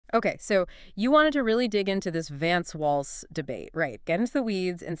Okay, so you wanted to really dig into this Vance-Walz debate, right? Get into the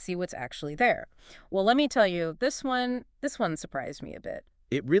weeds and see what's actually there. Well, let me tell you, this one surprised me a bit.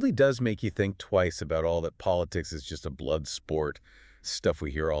 It really does make you think twice about all that politics is just a blood sport, stuff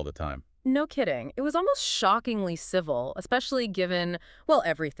we hear all the time. No kidding. It was almost shockingly civil, especially given, well,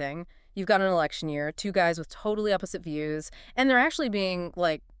 everything. You've got an election year, two guys with totally opposite views, and they're actually being,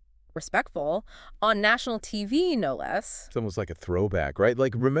 like, respectful on national TV, no less. It's almost like a throwback, right?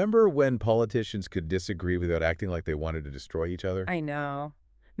 Like, remember when politicians could disagree without acting like they wanted to destroy each other? I know.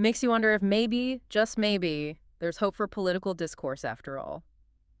 Makes you wonder if maybe, just maybe, there's hope for political discourse after all.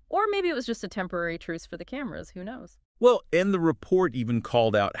 Or maybe it was just a temporary truce for the cameras, who knows? Well, and the report even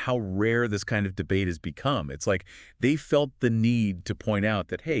called out how rare this kind of debate has become. It's like they felt the need to point out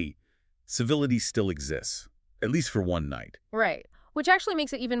that, hey, civility still exists, at least for one night. Right. Which actually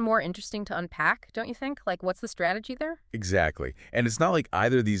makes it even more interesting to unpack, don't you think? Like, what's the strategy there? Exactly. And it's not like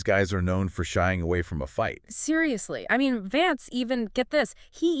either of these guys are known for shying away from a fight. Seriously. I mean, Vance even, get this,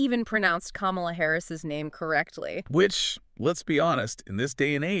 he even pronounced Kamala Harris's name correctly. Which, let's be honest, in this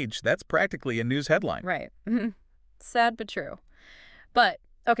day and age, that's practically a news headline. Right. Sad but true. But,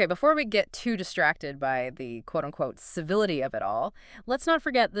 okay, before we get too distracted by the quote-unquote civility of it all, let's not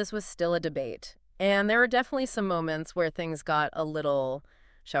forget this was still a debate. And there were definitely some moments where things got a little,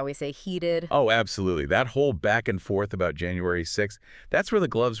 shall we say, heated. Oh, absolutely. That whole back and forth about January 6th, that's where the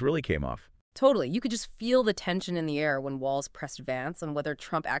gloves really came off. Totally. You could just feel the tension in the air when Walz pressed Vance on whether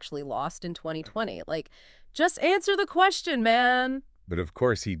Trump actually lost in 2020. Like, just answer the question, man. But of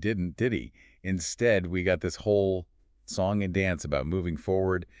course he didn't, did he? Instead, we got this whole song and dance about moving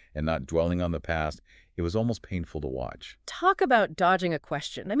forward and not dwelling on the past. It was almost painful to watch. Talk about dodging a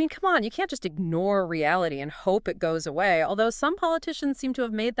question. I mean, come on, you can't just ignore reality and hope it goes away, although some politicians seem to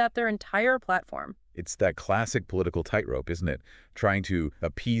have made that their entire platform. It's that classic political tightrope, isn't it? Trying to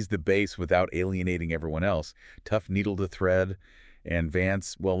appease the base without alienating everyone else. Tough needle to thread. And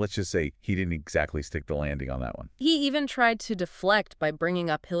Vance, well, let's just say he didn't exactly stick the landing on that one. He even tried to deflect by bringing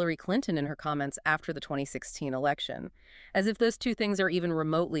up Hillary Clinton in her comments after the 2016 election, as if those two things are even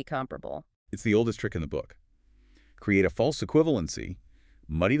remotely comparable. It's the oldest trick in the book. Create a false equivalency,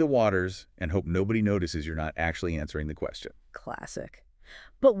 muddy the waters, and hope nobody notices you're not actually answering the question. Classic.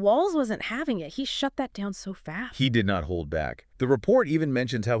 But Walz wasn't having it. He shut that down so fast. He did not hold back. The report even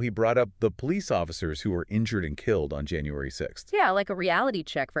mentions how he brought up the police officers who were injured and killed on January 6th. Yeah, like a reality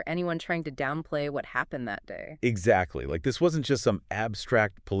check for anyone trying to downplay what happened that day. Exactly. Like this wasn't just some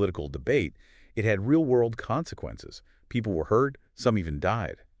abstract political debate. It had real-world consequences. People were hurt. Some even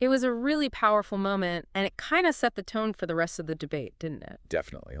died. It was a really powerful moment, and it kind of set the tone for the rest of the debate, didn't it?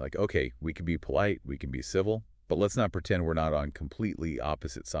 Definitely. Like, okay, we can be polite, we can be civil, but let's not pretend we're not on completely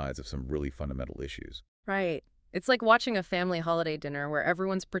opposite sides of some really fundamental issues. Right. It's like watching a family holiday dinner where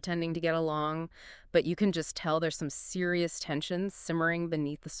everyone's pretending to get along, but you can just tell there's some serious tension simmering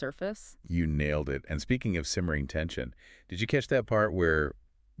beneath the surface. You nailed it. And speaking of simmering tension, did you catch that part where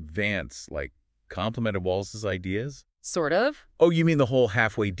Vance, complimented Walz's ideas? Sort of. Oh, you mean the whole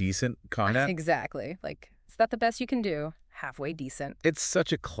halfway decent comment? Exactly. Like, is that the best you can do? Halfway decent. It's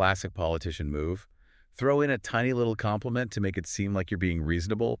such a classic politician move. Throw in a tiny little compliment to make it seem like you're being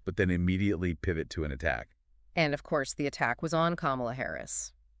reasonable, but then immediately pivot to an attack. And, of course, the attack was on Kamala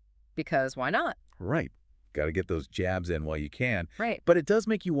Harris. Because why not? Right. Got to get those jabs in while you can. Right. But it does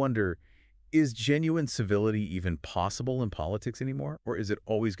make you wonder, is genuine civility even possible in politics anymore? Or is it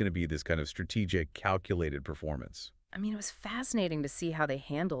always going to be this kind of strategic, calculated performance? I mean, it was fascinating to see how they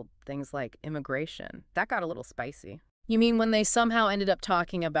handled things like immigration. That got a little spicy. You mean when they somehow ended up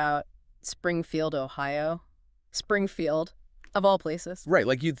talking about Springfield, Ohio? Springfield, of all places. Right,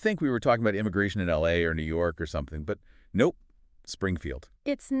 like you'd think we were talking about immigration in LA or New York or something, but nope, Springfield.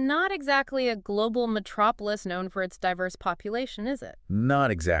 It's not exactly a global metropolis known for its diverse population, is it? Not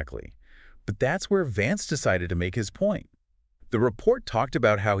exactly. But that's where Vance decided to make his point. The report talked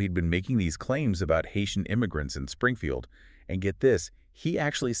about how he'd been making these claims about Haitian immigrants in Springfield, and get this, he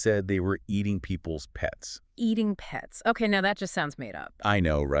actually said they were eating people's pets. Eating pets. Okay, now that just sounds made up. I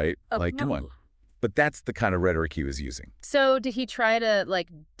know, right? Come No. on. But that's the kind of rhetoric he was using. So did he try to,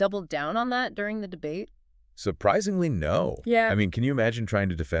 double down on that during the debate? Surprisingly, no. Yeah. I mean, can you imagine trying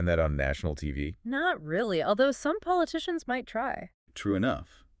to defend that on national TV? Not really, although some politicians might try. True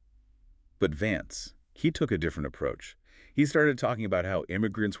enough. But Vance, he took a different approach. He started talking about how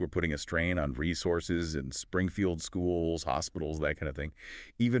immigrants were putting a strain on resources in Springfield schools, hospitals, that kind of thing.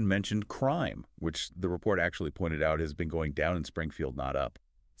 Even mentioned crime, which the report actually pointed out has been going down in Springfield, not up.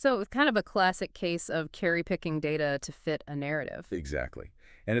 So it was kind of a classic case of cherry-picking data to fit a narrative. Exactly.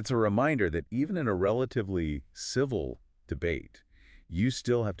 And it's a reminder that even in a relatively civil debate, you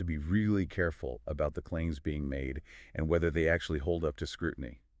still have to be really careful about the claims being made and whether they actually hold up to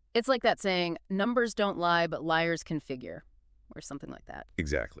scrutiny. It's like that saying, numbers don't lie, but liars can figure, or something like that.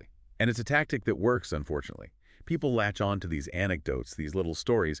 Exactly. And it's a tactic that works, unfortunately. People latch on to these anecdotes, these little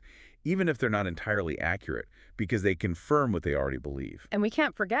stories, even if they're not entirely accurate, because they confirm what they already believe. And we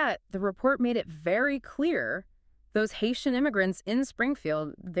can't forget, the report made it very clear those Haitian immigrants in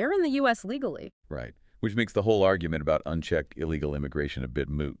Springfield, they're in the U.S. legally. Right. Which makes the whole argument about unchecked illegal immigration a bit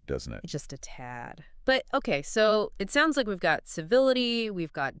moot, doesn't it? Just a tad. But, okay, so it sounds like we've got civility,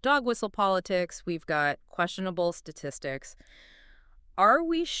 we've got dog whistle politics, we've got questionable statistics. Are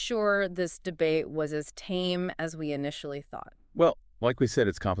we sure this debate was as tame as we initially thought? Well, like we said,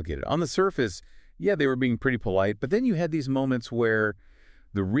 it's complicated. On the surface, yeah, they were being pretty polite, but then you had these moments where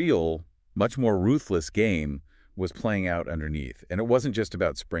the real, much more ruthless game was playing out underneath. And it wasn't just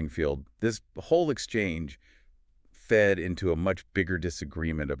about Springfield. This whole exchange fed into a much bigger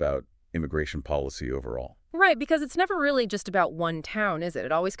disagreement about immigration policy overall. Right, because it's never really just about one town, is it?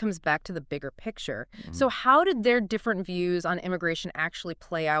 It always comes back to the bigger picture. So how did their different views on immigration actually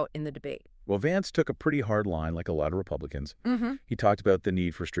play out in the debate? Well, Vance took a pretty hard line, like a lot of Republicans. He talked about the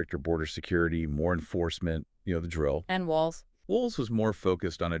need for stricter border security, more enforcement, the drill. And Walz? Walz was more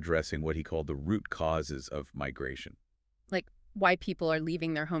focused on addressing what he called the root causes of migration. Like why people are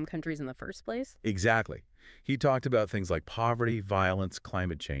leaving their home countries in the first place? Exactly. He talked about things like poverty, violence,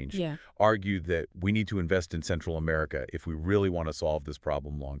 climate change, Yeah. argued that we need to invest in Central America if we really want to solve this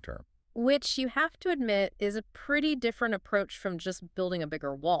problem long term. Which you have to admit is a pretty different approach from just building a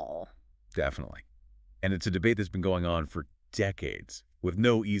bigger wall. Definitely. And it's a debate that's been going on for decades with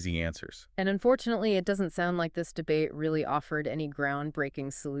no easy answers. And unfortunately, it doesn't sound like this debate really offered any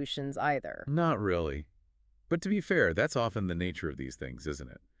groundbreaking solutions either. Not really. But to be fair, that's often the nature of these things,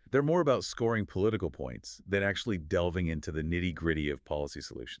 isn't it? They're more about scoring political points than actually delving into the nitty-gritty of policy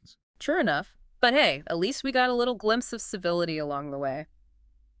solutions. True enough. But hey, at least we got a little glimpse of civility along the way.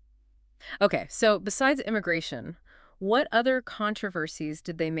 Okay, so besides immigration, what other controversies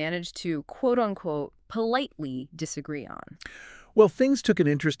did they manage to, quote-unquote, politely disagree on? Well, things took an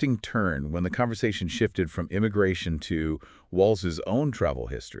interesting turn when the conversation shifted from immigration to Walz's own travel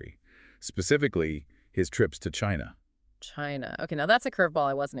history, specifically his trips to China. China. Okay, now that's a curveball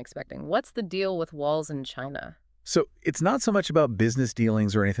I wasn't expecting. What's the deal with Walz in China? So it's not so much about business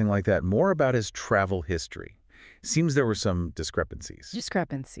dealings or anything like that, more about his travel history. Seems there were some discrepancies.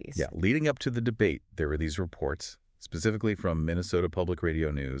 Discrepancies. Yeah, leading up to the debate, there were these reports, specifically from Minnesota Public Radio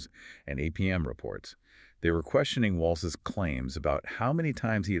News and APM reports. They were questioning Walz's claims about how many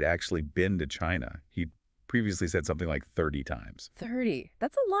times he had actually been to China. He'd previously said something like 30 times. 30.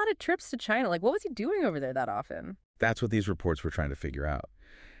 That's a lot of trips to China. Like, what was he doing over there that often? That's what these reports were trying to figure out.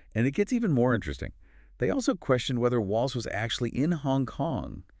 And it gets even more interesting. They also questioned whether Walz was actually in Hong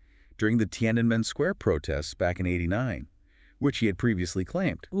Kong during the Tiananmen Square protests back in '89, which he had previously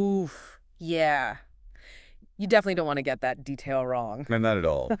claimed. Oof. Yeah. You definitely don't want to get that detail wrong. No, not at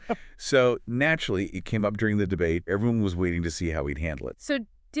all. So naturally, it came up during the debate. Everyone was waiting to see how he'd handle it. So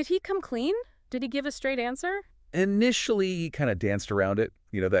did he come clean? Did he give a straight answer? Initially, he kind of danced around it,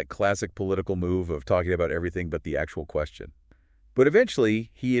 that classic political move of talking about everything but the actual question. But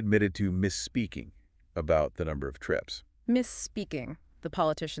eventually, he admitted to misspeaking about the number of trips. Misspeaking, the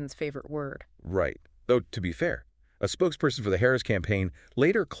politician's favorite word. Right. Though, to be fair, a spokesperson for the Harris campaign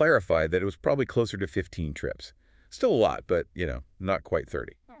later clarified that it was probably closer to 15 trips. Still a lot, but, not quite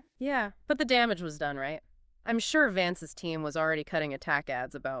 30. Yeah, but the damage was done, right? I'm sure Vance's team was already cutting attack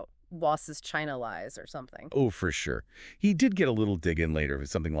ads about Walz's China lies or something. Oh, for sure. He did get a little dig in later with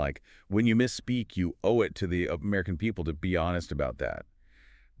something like, when you misspeak, you owe it to the American people to be honest about that.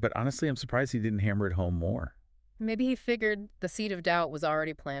 But honestly, I'm surprised he didn't hammer it home more. Maybe he figured the seed of doubt was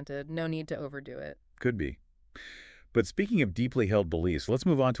already planted. No need to overdo it. Could be. But speaking of deeply held beliefs, let's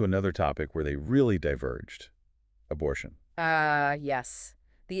move on to another topic where they really diverged. Abortion. Yes.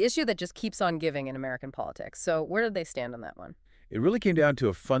 The issue that just keeps on giving in American politics. So where did they stand on that one? It really came down to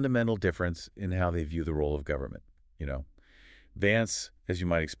a fundamental difference in how they view the role of government. Vance, as you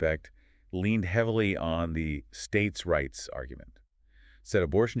might expect, leaned heavily on the states' rights argument. Said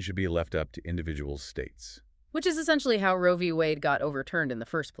abortion should be left up to individual states. Which is essentially how Roe v. Wade got overturned in the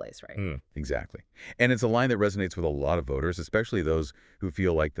first place, right? Exactly. And it's a line that resonates with a lot of voters, especially those who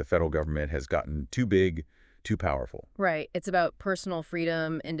feel like the federal government has gotten too big, too powerful. Right. It's about personal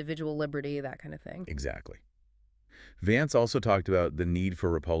freedom, individual liberty, that kind of thing. Exactly. Vance also talked about the need for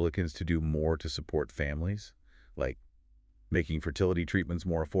Republicans to do more to support families, like making fertility treatments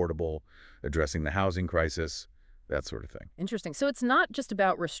more affordable, addressing the housing crisis, that sort of thing. Interesting. So it's not just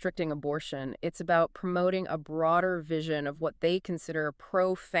about restricting abortion, it's about promoting a broader vision of what they consider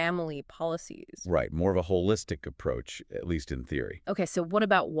pro-family policies. Right, more of a holistic approach, at least in theory. Okay, so what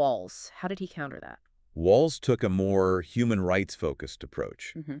about Walz? How did he counter that? Walz took a more human rights-focused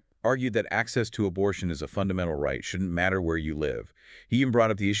approach, Hmm. argued that access to abortion is a fundamental right, shouldn't matter where you live. He even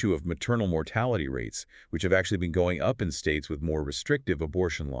brought up the issue of maternal mortality rates, which have actually been going up in states with more restrictive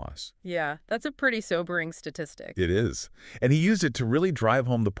abortion laws. Yeah, that's a pretty sobering statistic. It is. And he used it to really drive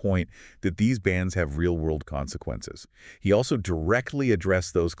home the point that these bans have real-world consequences. He also directly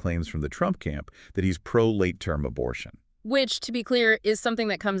addressed those claims from the Trump camp that he's pro-late-term abortion. Which, to be clear, is something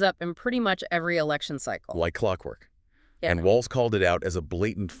that comes up in pretty much every election cycle. Like clockwork. Yeah. And Walz called it out as a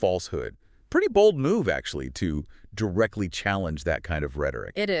blatant falsehood. Pretty bold move, actually, to directly challenge that kind of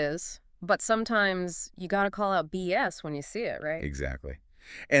rhetoric. It is. But sometimes you got to call out BS when you see it, right? Exactly.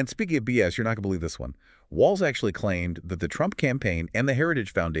 And speaking of BS, you're not going to believe this one. Walz actually claimed that the Trump campaign and the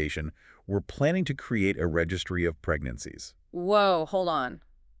Heritage Foundation were planning to create a registry of pregnancies. Whoa, hold on.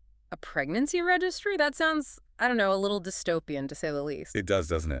 A pregnancy registry? That sounds, I don't know, a little dystopian, to say the least. It does,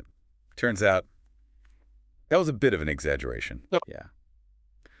 doesn't it? Turns out that was a bit of an exaggeration. Yeah.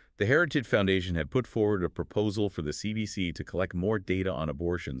 The Heritage Foundation had put forward a proposal for the CBC to collect more data on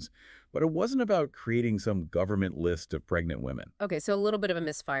abortions, but it wasn't about creating some government list of pregnant women. Okay, so a little bit of a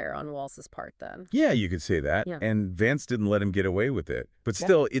misfire on Walz's part then. Yeah, you could say that. Yeah. And Vance didn't let him get away with it. But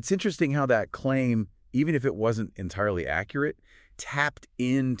still, it's interesting how that claim, even if it wasn't entirely accurate, tapped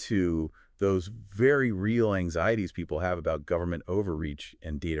into those very real anxieties people have about government overreach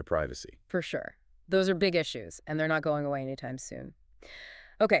and data privacy. For sure. Those are big issues, and they're not going away anytime soon.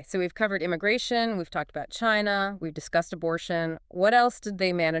 Okay, so we've covered immigration, we've talked about China, we've discussed abortion. What else did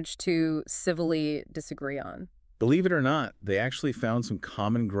they manage to civilly disagree on? Believe it or not, they actually found some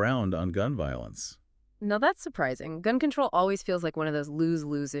common ground on gun violence. Now that's surprising. Gun control always feels like one of those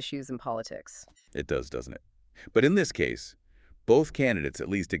lose-lose issues in politics. It does, doesn't it? But in this case, both candidates at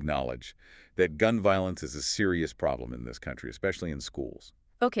least acknowledge that gun violence is a serious problem in this country, especially in schools.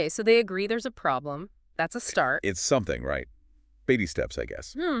 Okay, so they agree there's a problem. That's a start. It's something, right? Baby steps, I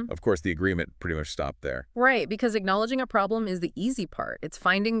guess. Of course, the agreement pretty much stopped there. Right, because acknowledging a problem is the easy part. It's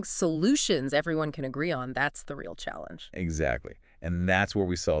finding solutions everyone can agree on. That's the real challenge. Exactly. And that's where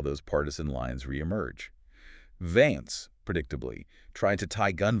we saw those partisan lines reemerge. Vance, predictably, tried to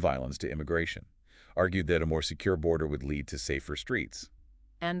tie gun violence to immigration, argued that a more secure border would lead to safer streets.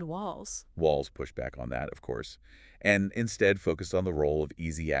 And Walz. Walz pushed back on that, of course, and instead focused on the role of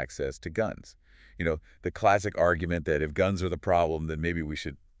easy access to guns. You know, the classic argument that if guns are the problem, then maybe we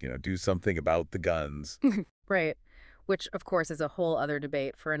should, do something about the guns. Right, which, of course, is a whole other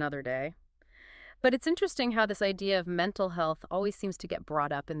debate for another day. But it's interesting how this idea of mental health always seems to get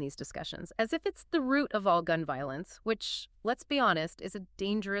brought up in these discussions, as if it's the root of all gun violence, which, let's be honest, is a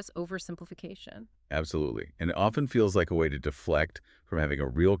dangerous oversimplification. Absolutely. And it often feels like a way to deflect from having a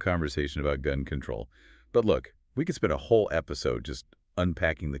real conversation about gun control. But look, we could spend a whole episode just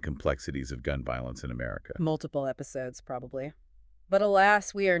unpacking the complexities of gun violence in America. Multiple episodes, probably. But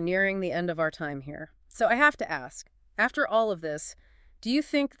alas, we are nearing the end of our time here. So I have to ask, after all of this, do you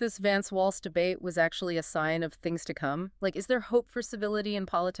think this Vance-Walz debate was actually a sign of things to come? Like, is there hope for civility in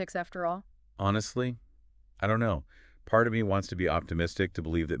politics after all? Honestly, I don't know. Part of me wants to be optimistic, to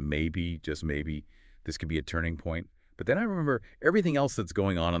believe that maybe, just maybe, this could be a turning point. But then I remember everything else that's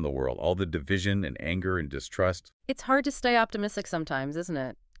going on in the world, all the division and anger and distrust. It's hard to stay optimistic sometimes, isn't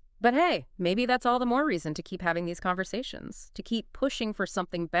it? But hey, maybe that's all the more reason to keep having these conversations, to keep pushing for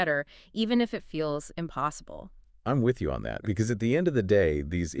something better, even if it feels impossible. I'm with you on that, because at the end of the day,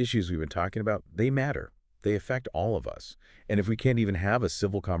 these issues we've been talking about, they matter. They affect all of us. And if we can't even have a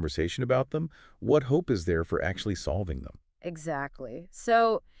civil conversation about them, what hope is there for actually solving them? Exactly.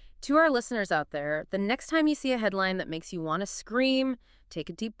 So, to our listeners out there, the next time you see a headline that makes you want to scream, take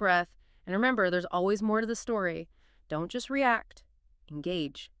a deep breath, and remember, there's always more to the story. Don't just react.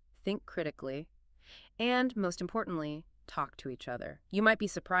 Engage. Think critically. And, most importantly, talk to each other. You might be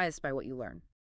surprised by what you learn.